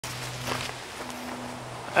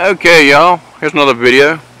Okay, y'all, here's another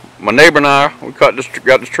video. My neighbor and I, we got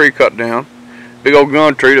this tree cut down. Big old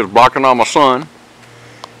gun tree that's blocking all my sun.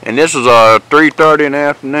 And this is 3:30 in the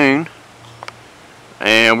afternoon,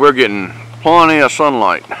 and we're getting plenty of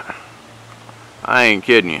sunlight. I ain't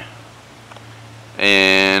kidding you.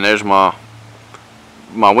 And there's my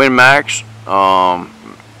WindMax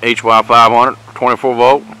HY 500 24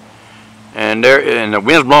 volt, and the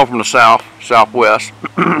wind's blowing from the southwest.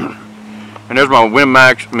 And there's my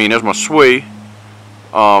WindMax, there's my SWEA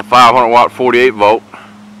 500 watt 48 volt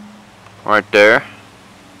right there,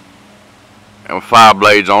 and with 5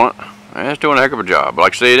 blades on it. And it's doing a heck of a job. But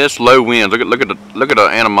like I say, it's low winds. Look at the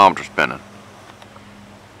anemometer spinning.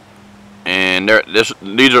 And I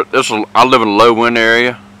live in a low wind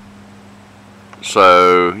area,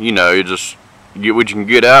 so you know, you just get what you can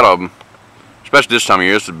get out of them. Especially this time of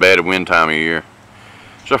year. It's a bad wind time of year.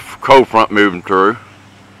 It's a cold front moving through.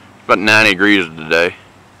 It's about 90 degrees today.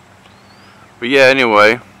 But yeah,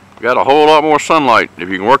 anyway, got a whole lot more sunlight. If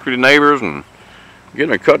you can work with your neighbors and get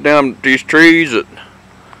them to cut down these trees. Hey,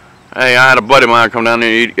 I had a buddy of mine come down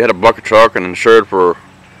there. He had a bucket truck and insured for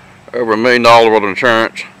over $1 million worth of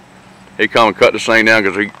insurance. He come and cut this thing down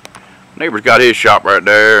because neighbor's got his shop right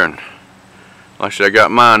there, and like I said, I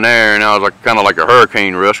got mine there, and I was kind of like a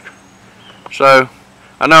hurricane risk. So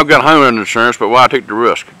I know I've got homeowner insurance, but why take the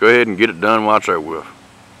risk? Go ahead and get it done while it's over with.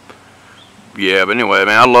 Yeah, but anyway,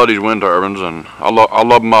 man, I love these wind turbines, and I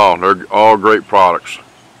love them all. They're all great products.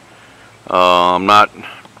 I'm not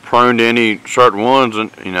prone to any certain ones,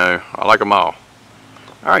 and you know, I like them all.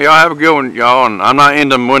 All right, y'all have a good one, y'all. And I'm not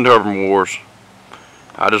into wind turbine wars.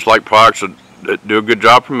 I just like products that do a good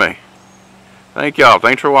job for me. Thank y'all.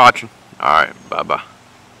 Thanks for watching. All right, bye bye.